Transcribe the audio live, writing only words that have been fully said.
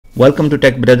Welcome to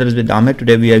Tech Brothers with Ahmed.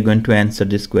 Today we are going to answer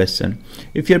this question.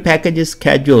 If your package is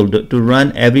scheduled to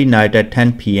run every night at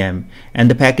 10 p.m.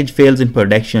 and the package fails in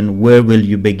production, where will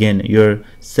you begin your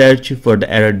search for the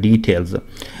error details?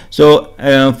 So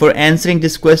for answering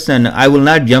this question, I will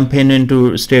not jump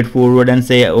into straightforward and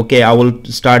say, okay, I will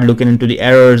start looking into the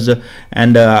errors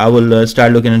and I will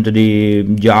start looking into the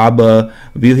job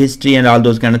view history and all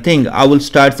those kind of things. I will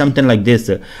start something like this.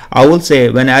 I will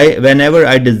say whenever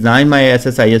I design my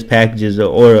SSIS packages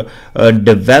or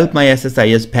develop my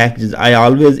SSIS packages, I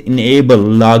always enable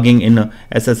logging in a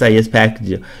SSIS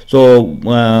package. So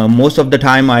most of the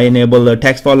time I enable a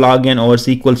text file login or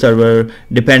SQL Server,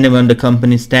 depending on the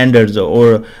company standards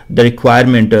or the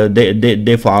requirement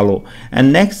they follow.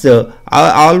 And next I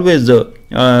always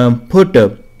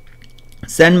put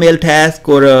send mail task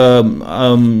or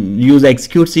use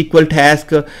execute SQL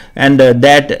task, and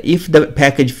that if the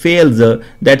package fails,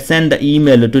 that send the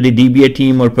email to the DBA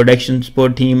team or production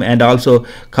support team, and also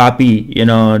copy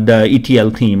the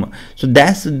ETL team. So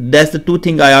that's the two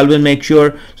things I always make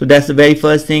sure. So that's the very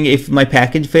first thing. If my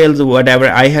package fails, whatever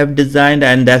I have designed,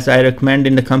 and that's I recommend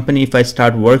in the company if I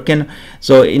start working,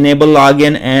 so enable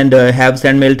login and have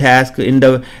send mail task in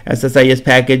the SSIS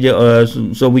package,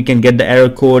 so we can get the error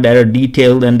code, error detail,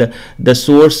 and the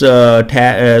source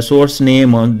source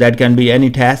name, that can be any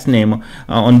task name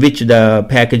on which the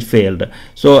package failed.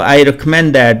 So I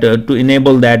recommend that to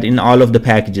enable that in all of the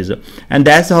packages, and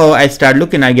that's how I start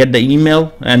looking. I get the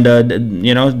email, and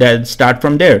that start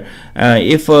from there.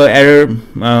 If error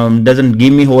doesn't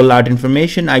give me whole lot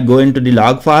information, I go into the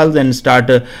log files and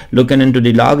start looking into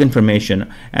the log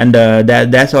information, and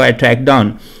that's how I track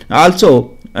down.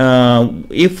 Also,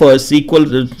 if a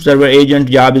SQL Server agent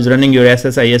job is running your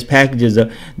SSIS packages,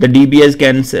 the DBAs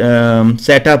can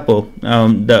set up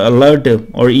the alert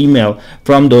or email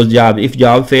from those jobs. If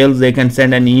job fails, they can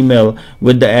send an email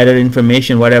with the error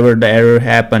information, whatever the error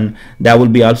happened, that will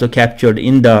be also captured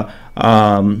in the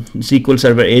SQL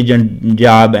Server agent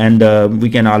job, and we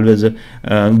can always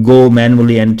go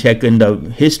manually and check in the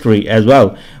history as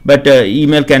well. But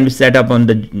email can be set up on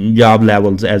the job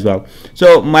levels as well.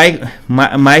 So my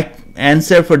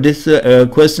answer for this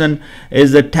question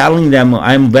is telling them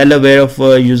I'm well aware of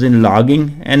using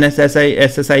logging and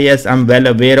SSIS. I'm well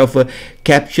aware of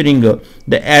capturing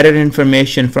the error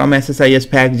information from SSIS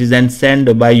packages and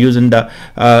send by using the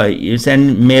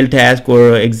send mail task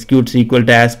or execute SQL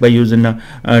task by using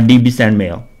DB send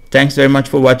mail. Thanks very much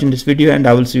for watching this video, and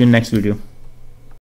I will see you in next video.